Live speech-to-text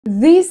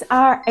These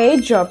are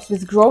 8 jobs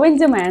with growing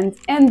demand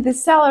and the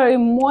salary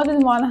more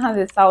than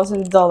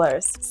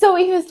 $100,000. So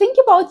if you think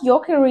about your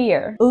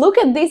career, look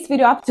at this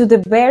video up to the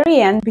very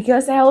end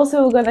because I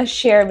also gonna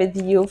share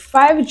with you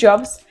 5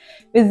 jobs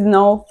with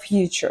no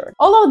future.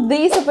 All of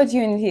these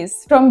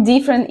opportunities from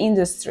different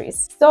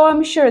industries. So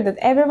I'm sure that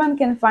everyone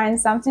can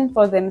find something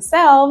for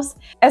themselves,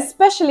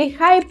 especially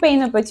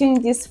high-paying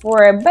opportunities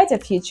for a better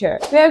future.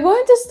 We are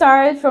going to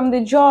start from the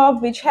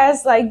job which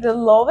has like the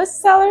lowest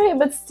salary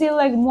but still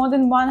like more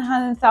than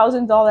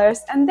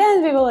 $100,000, and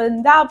then we will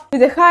end up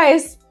with the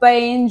highest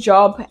paying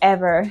job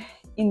ever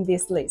in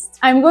this list.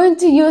 I'm going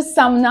to use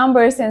some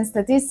numbers and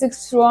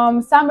statistics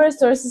from some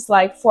resources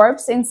like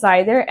Forbes,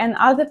 Insider and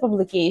other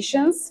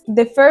publications.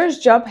 The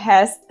first job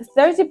has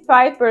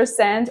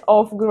 35%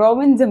 of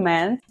growing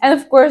demand and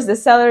of course the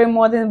salary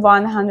more than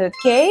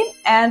 100k,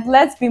 and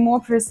let's be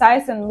more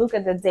precise and look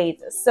at the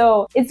data.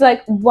 So it's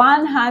like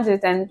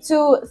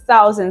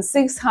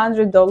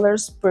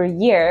 $102,600 per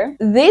year.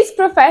 This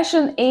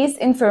profession is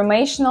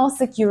informational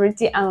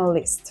security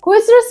analyst, who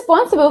is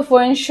responsible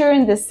for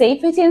ensuring the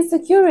safety and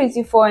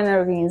security for an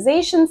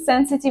organization's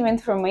sensitive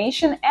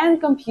information and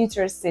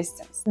computer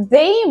systems.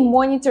 They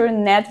monitor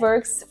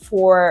networks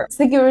for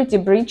security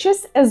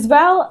breaches as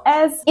well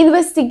as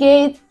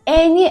investigate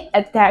any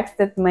attacks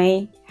that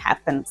may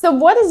happen. So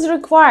what is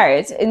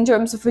required in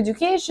terms of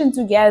education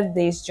to get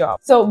this job?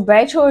 So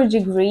bachelor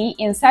degree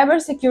in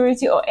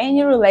cybersecurity or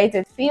any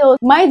related field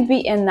might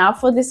be enough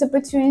for this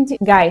opportunity.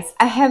 Guys,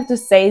 I have to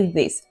say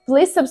this.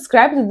 Please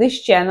subscribe to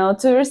this channel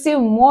to receive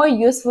more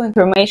useful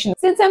information.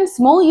 Since I'm a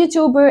small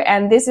YouTuber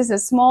and this is a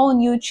small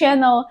new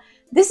channel,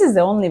 this is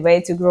the only way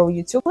to grow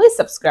YouTube. Please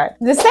subscribe.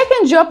 The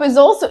second job is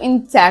also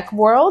in tech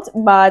world,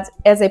 but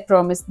as I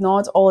promised,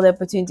 not all the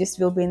opportunities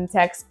will be in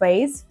tech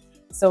space,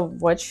 so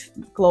watch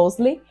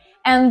closely.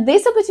 And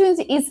this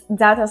opportunity is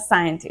data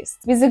scientist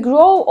with a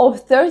growth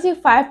of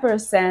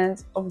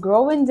 35% of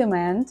growing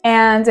demand,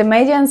 and the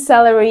median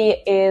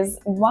salary is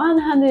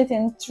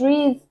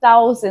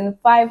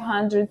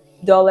 $103,500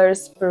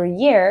 per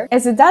year.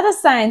 As a data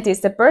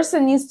scientist, a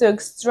person needs to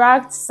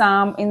extract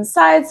some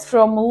insights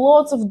from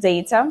lots of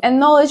data and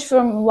knowledge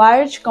from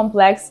large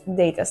complex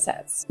data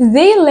sets.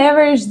 They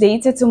leverage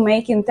data to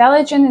make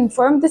intelligent,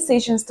 informed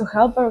decisions to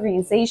help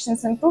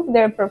organizations improve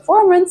their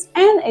performance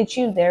and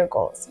achieve their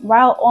goals.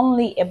 While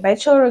only a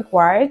bachelor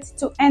required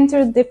to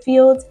enter the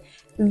field,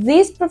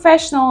 these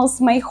professionals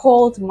may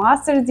hold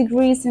master's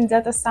degrees in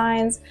data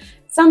science,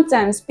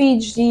 sometimes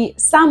PhD,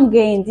 some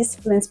gain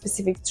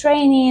discipline-specific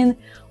training,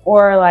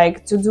 or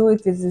like to do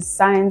it with the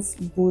science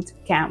boot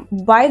camp.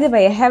 By the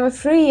way, I have a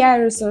free AI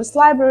resource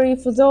library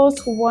for those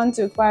who want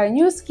to acquire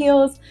new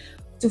skills,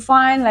 to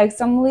find like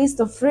some list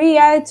of free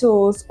AI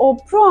tools or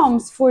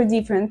prompts for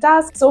different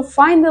tasks. So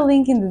find the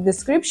link in the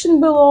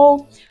description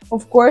below.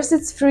 Of course,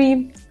 it's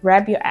free.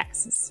 Grab your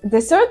access. The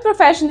third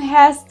profession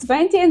has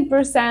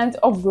 28%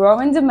 of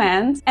growing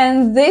demand,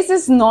 and this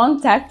is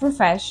non-tech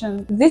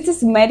profession. This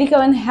is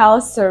medical and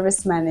health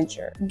service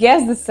manager.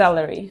 Guess the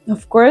salary.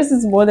 Of course,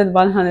 it's more than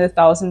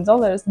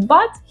 $100,000,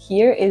 but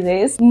here it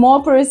is.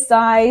 More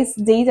precise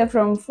data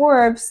from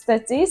Forbes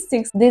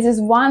statistics. This is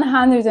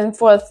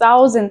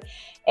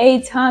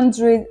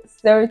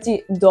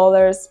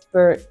 $104,830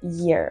 per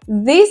year.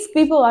 These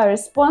people are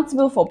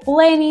responsible for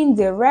planning,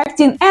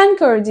 directing, and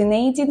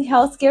coordinating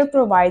healthcare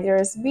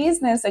providers'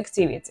 business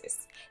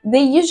activities.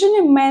 They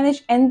usually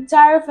manage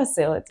entire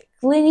facility,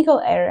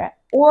 clinical area,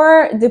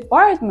 or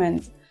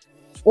department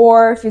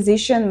or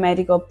physician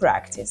medical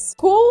practice.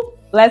 Cool?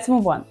 Let's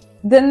move on.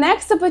 The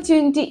next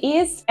opportunity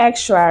is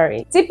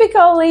actuary.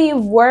 Typically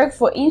work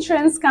for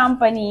insurance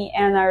company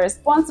and are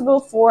responsible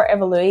for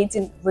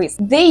evaluating risk.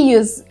 They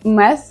use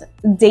math,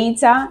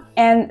 data,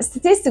 and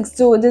statistics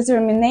to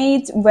determine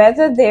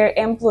whether their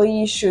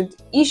employee should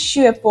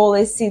issue a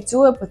policy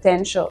to a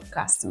potential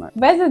customer.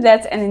 Whether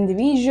that's an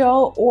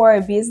individual or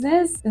a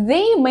business,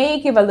 they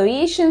make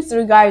evaluations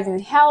regarding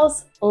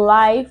health,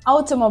 life,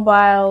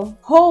 automobile,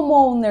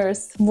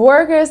 homeowners,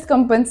 workers'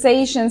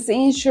 compensations,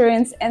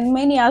 insurance, and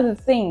many other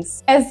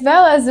things, as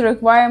well as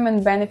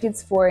requirement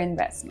benefits for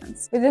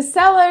investments. With a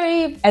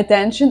salary,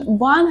 attention,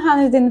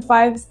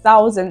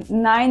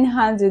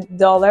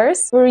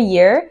 $105,900 per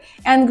year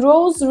and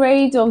growth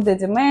rate of the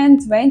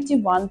demand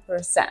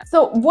 21%.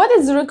 So what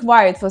is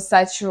required for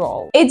such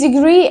role? A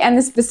degree and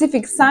a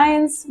specific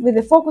science with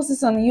the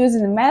focuses on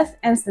using math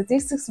and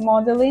statistics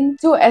modeling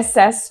to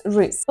assess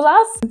risk.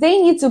 Plus, they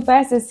need to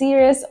pass a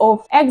series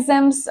of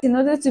exams in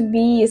order to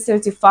be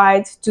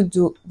certified to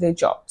do the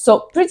job.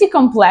 So pretty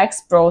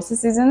complex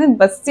process, isn't it?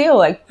 But still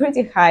like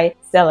pretty high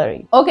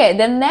salary. Okay,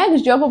 the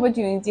next job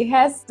opportunity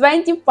has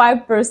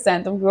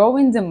 25% of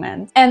growing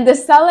demand and the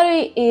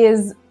salary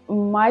is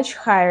much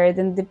higher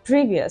than the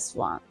previous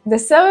one. The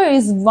salary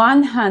is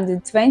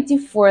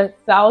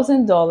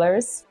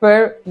 $124,000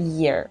 per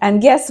year.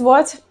 And guess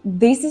what?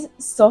 This is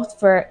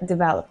software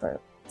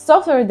developer.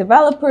 Software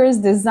developers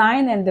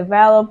design and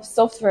develop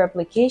software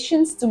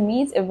applications to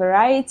meet a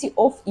variety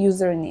of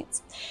user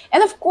needs.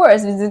 And of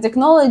course, with the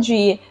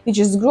technology which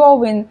is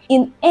growing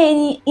in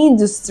any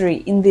industry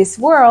in this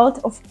world,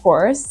 of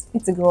course,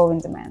 it's a growing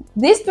demand.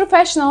 These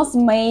professionals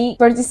may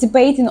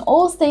participate in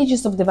all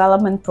stages of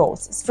development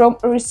process, from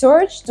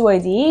research to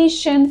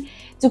ideation,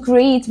 to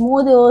create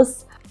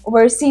models,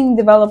 overseeing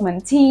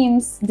development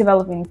teams,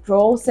 developing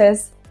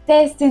process,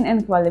 testing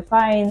and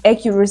qualifying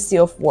accuracy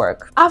of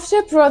work.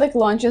 After product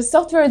launches,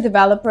 software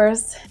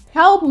developers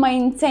help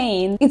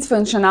maintain its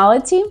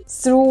functionality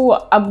through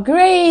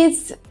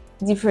upgrades,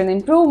 different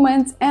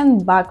improvements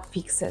and bug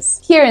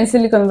fixes. Here in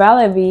Silicon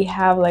Valley, we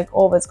have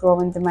always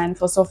growing demand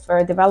for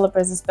software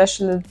developers,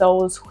 especially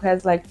those who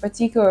has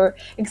particular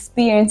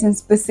experience in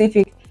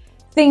specific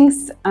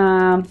things,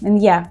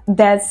 and yeah,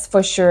 that's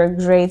for sure a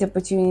great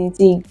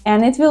opportunity,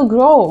 and it will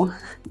grow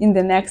in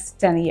the next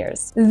 10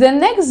 years. The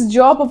next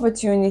job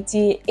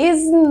opportunity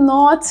is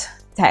not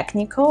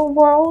technical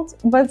world,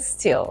 but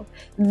still,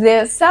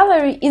 the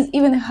salary is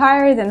even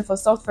higher than for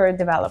software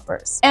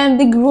developers. And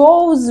the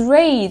growth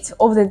rate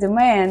of the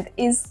demand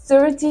is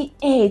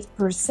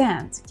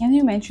 38%. Can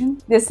you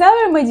imagine? The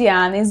salary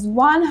median is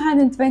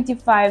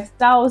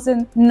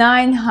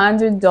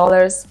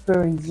 $125,900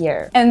 per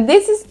year. And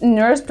this is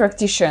nurse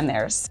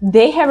practitioners.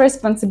 They have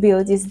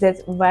responsibilities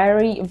that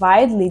vary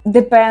widely,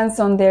 depends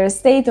on their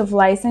state of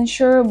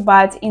licensure,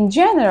 but in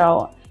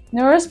general,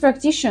 nurse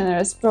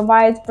practitioners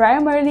provide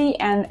primary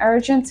and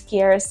urgent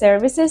care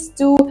services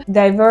to a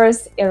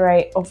diverse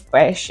array of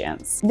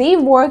patients. They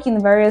work in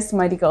various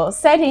medical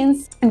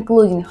settings,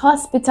 including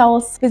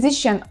hospitals,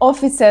 physician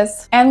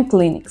offices, and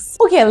clinics.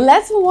 Okay,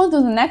 let's move on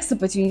to the next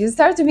opportunity. It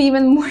starts to be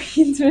even more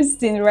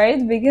interesting,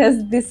 right?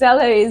 Because the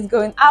salary is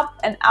going up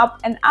and up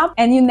and up,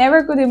 and you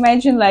never could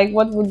imagine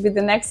what would be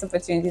the next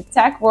opportunity,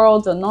 tech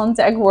world or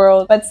non-tech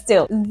world. But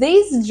still,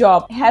 this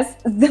job has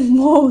the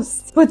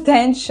most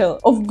potential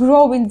of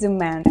growing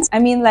demand. I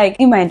mean,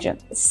 imagine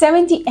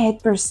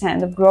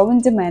 78% of growing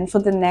demand for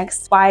the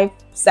next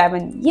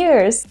 5-7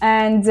 years,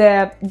 and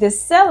the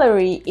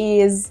salary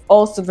is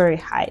also very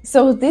high.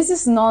 So this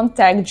is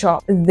non-tech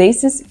job.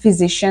 This is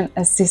physician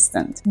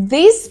assistant.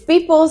 These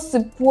people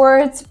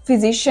support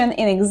physicians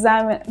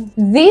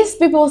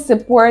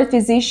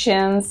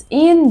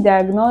in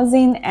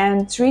diagnosing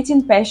and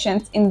treating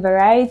patients in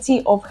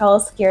variety of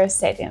healthcare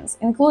settings,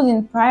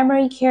 including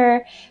primary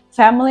care,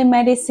 family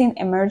medicine,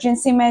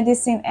 emergency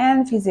medicine,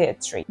 and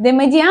physiatry. The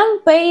median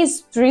pay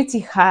is pretty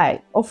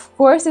high. Of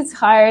course, it's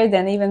higher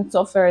than even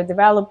software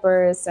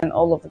developers and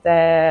all of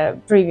the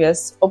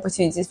previous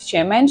opportunities which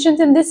I mentioned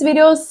in this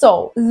video.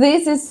 So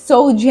this is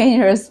so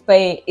generous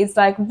pay. It's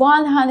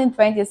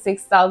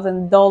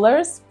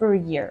 $126,000 per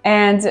year.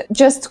 And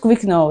just a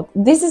quick note,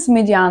 this is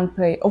median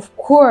pay. Of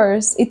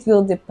course, it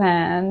will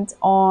depend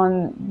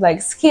on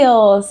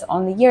skills,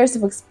 on the years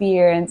of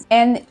experience.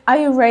 And are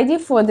you ready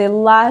for the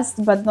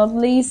last but not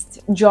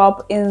least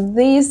job in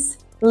this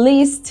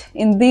list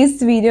in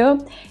this video,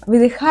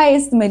 with the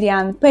highest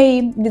median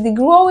pay, with the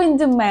growing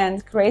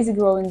demand, crazy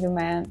growing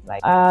demand,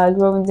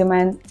 growing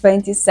demand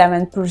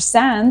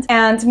 27%,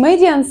 and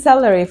median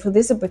salary for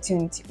this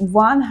opportunity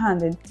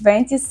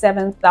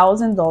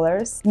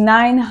 $127,000,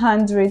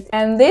 900,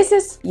 and this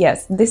is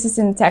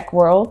in tech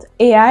world,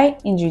 AI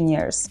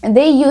engineers. And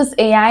they use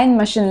AI and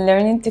machine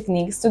learning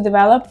techniques to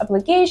develop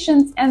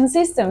applications and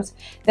systems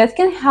that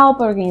can help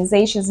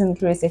organizations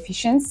increase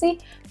efficiency,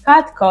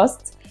 cut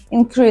costs,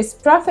 increase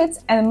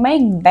profits, and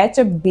make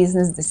better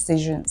business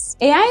decisions.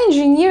 AI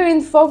engineering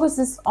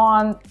focuses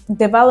on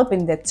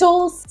developing the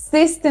tools,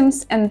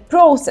 systems, and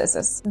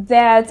processes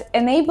that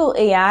enable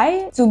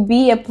AI to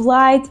be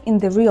applied in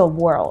the real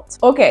world.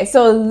 Okay,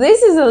 so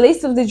this is a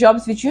list of the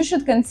jobs which you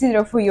should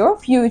consider for your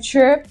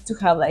future, to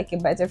have a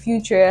better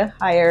future,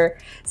 higher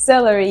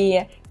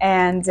salary,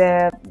 and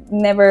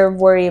never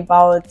worry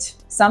about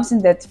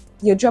something that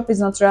your job is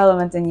not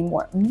relevant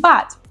anymore.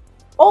 But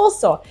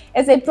also,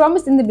 as I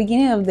promised in the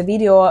beginning of the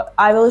video,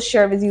 I will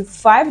share with you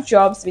 5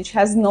 jobs which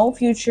has no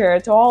future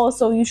at all.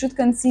 So you should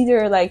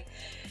consider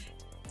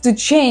to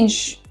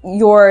change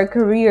your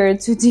career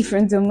to a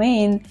different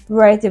domain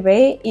right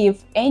away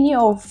if any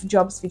of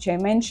jobs which I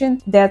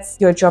mentioned, that's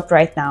your job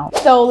right now.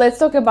 So let's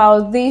talk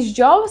about these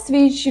jobs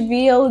which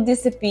will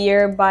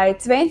disappear by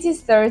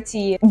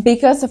 2030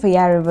 because of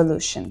AI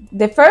revolution.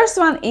 The first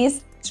one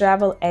is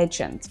travel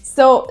agent.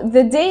 So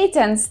the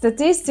data and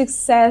statistics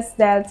says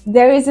that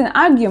there is an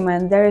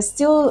argument, there is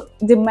still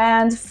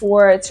demand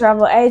for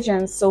travel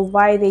agents, so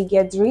why they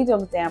get rid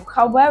of them?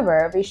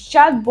 However, with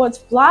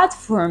chatbot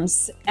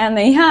platforms and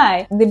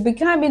AI, they're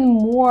becoming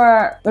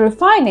more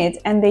refined,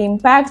 and the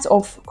impact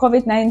of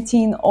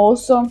COVID-19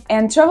 also,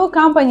 and travel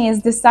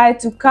companies decide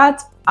to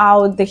cut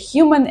out the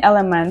human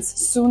elements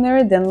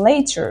sooner than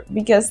later,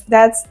 because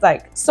that's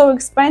so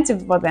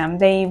expensive for them.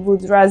 They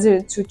would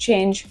rather to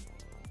change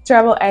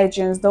travel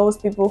agents, those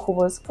people who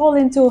was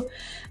calling to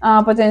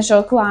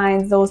potential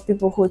clients, those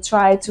people who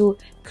try to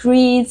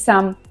create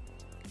some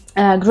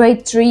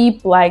great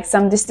trip,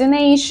 some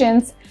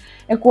destinations,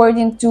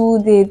 according to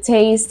the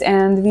taste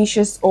and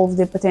wishes of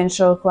the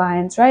potential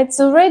client, right?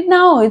 So right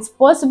now it's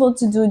possible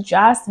to do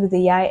just with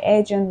AI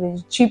agent,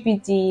 with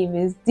GPT,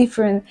 with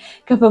different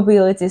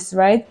capabilities,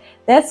 right?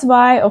 That's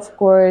why, of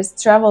course,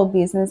 travel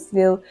business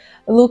will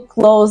look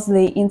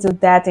closely into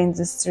that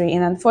industry,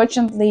 and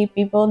unfortunately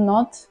people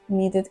not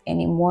needed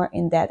anymore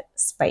in that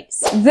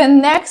space. The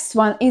next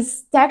one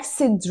is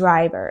taxi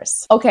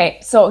drivers. Okay,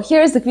 so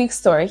here's a quick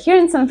story. Here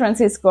in San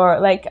Francisco,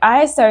 like,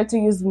 I started to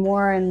use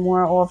more and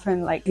more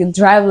often like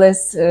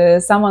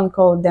driverless, someone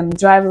called them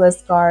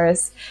driverless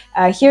cars.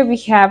 Here we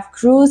have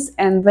Cruise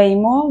and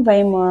Waymo.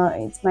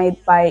 Waymo, it's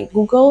made by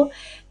Google.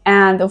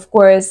 And of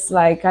course,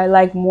 like, I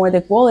like more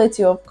the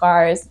quality of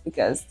cars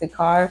because the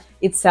car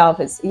itself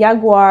is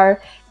Jaguar,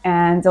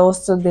 and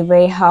also the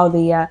way how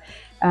they are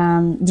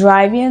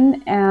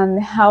driving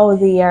and how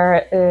they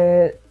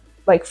are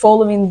like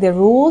following the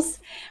rules.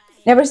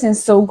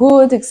 Everything's so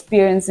good,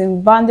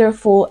 experiencing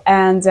wonderful,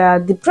 and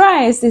the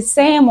price is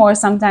same or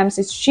sometimes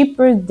it's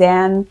cheaper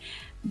than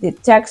the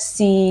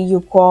taxi you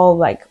call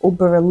like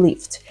Uber or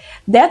Lyft.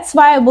 That's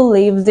why I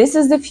believe this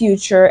is the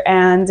future,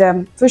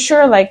 and for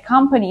sure, like,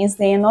 companies,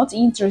 they are not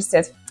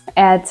interested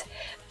at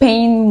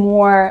paying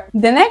more.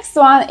 The next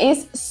one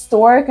is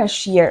store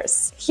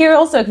cashiers. Here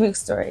also a quick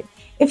story.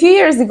 A few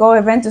years ago, I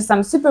went to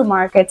some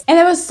supermarkets and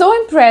I was so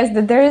impressed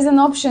that there is an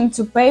option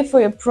to pay for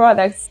your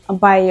products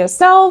by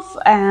yourself,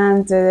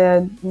 and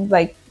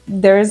like,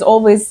 there is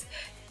always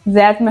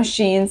that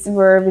machines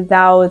were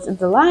without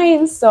the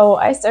line, so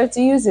I started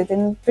to use it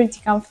and it's pretty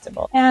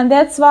comfortable. And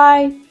that's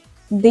why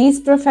these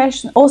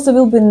professions also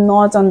will be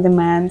not on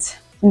demand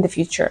in the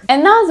future.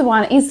 Another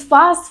one is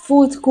fast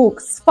food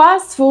cooks.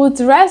 Fast food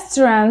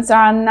restaurants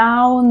are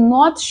now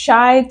not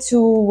shy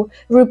to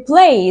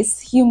replace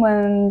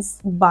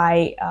humans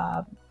by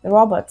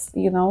robots,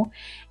 you know.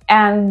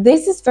 And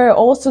this is where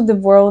also the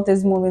world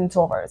is moving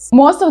towards.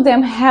 Most of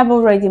them have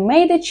already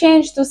made a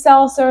change to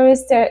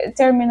self-service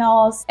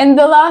terminals. And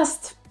the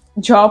last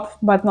job,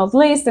 but not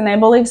least, and I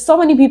believe so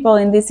many people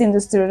in this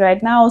industry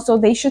right now, so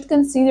they should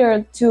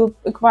consider to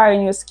acquire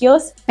new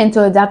skills and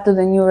to adapt to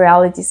the new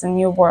realities and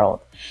new world.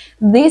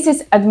 This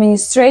is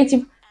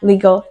administrative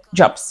legal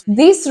jobs.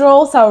 These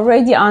roles are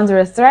already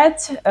under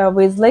threat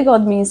with legal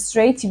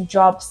administrative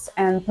jobs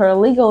and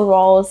paralegal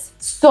roles.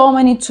 So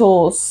many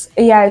tools,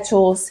 AI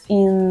tools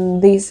in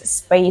these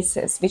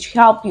spaces, which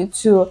help you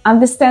to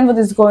understand what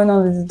is going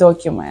on with the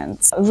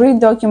documents. Read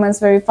documents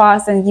very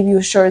fast and give you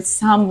a short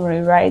summary,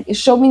 right?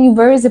 Showing you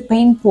where is the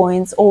pain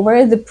points or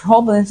where the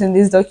problems in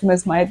these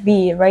documents might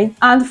be, right?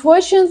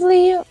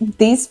 Unfortunately,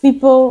 these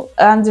people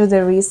are under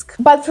the risk.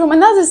 But from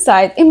another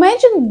side,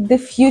 imagine the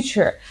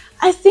future.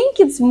 I think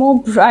it's more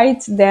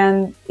bright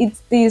than it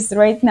is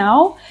right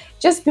now.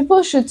 Just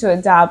people should to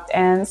adapt,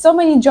 and so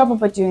many job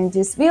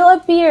opportunities will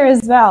appear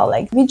as well.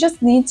 Like, we just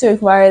need to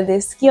acquire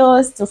these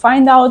skills to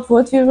find out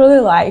what we really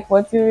like,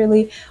 what we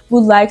really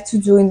would like to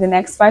do in the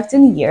next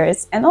 5-10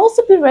 years, and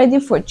also be ready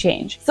for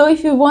change. So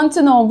if you want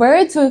to know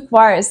where to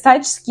acquire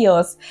such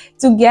skills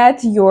to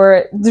get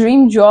your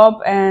dream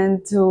job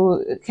and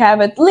to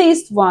have at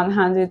least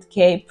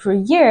 100K per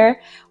year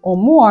or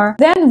more,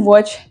 then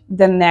watch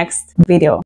the next video.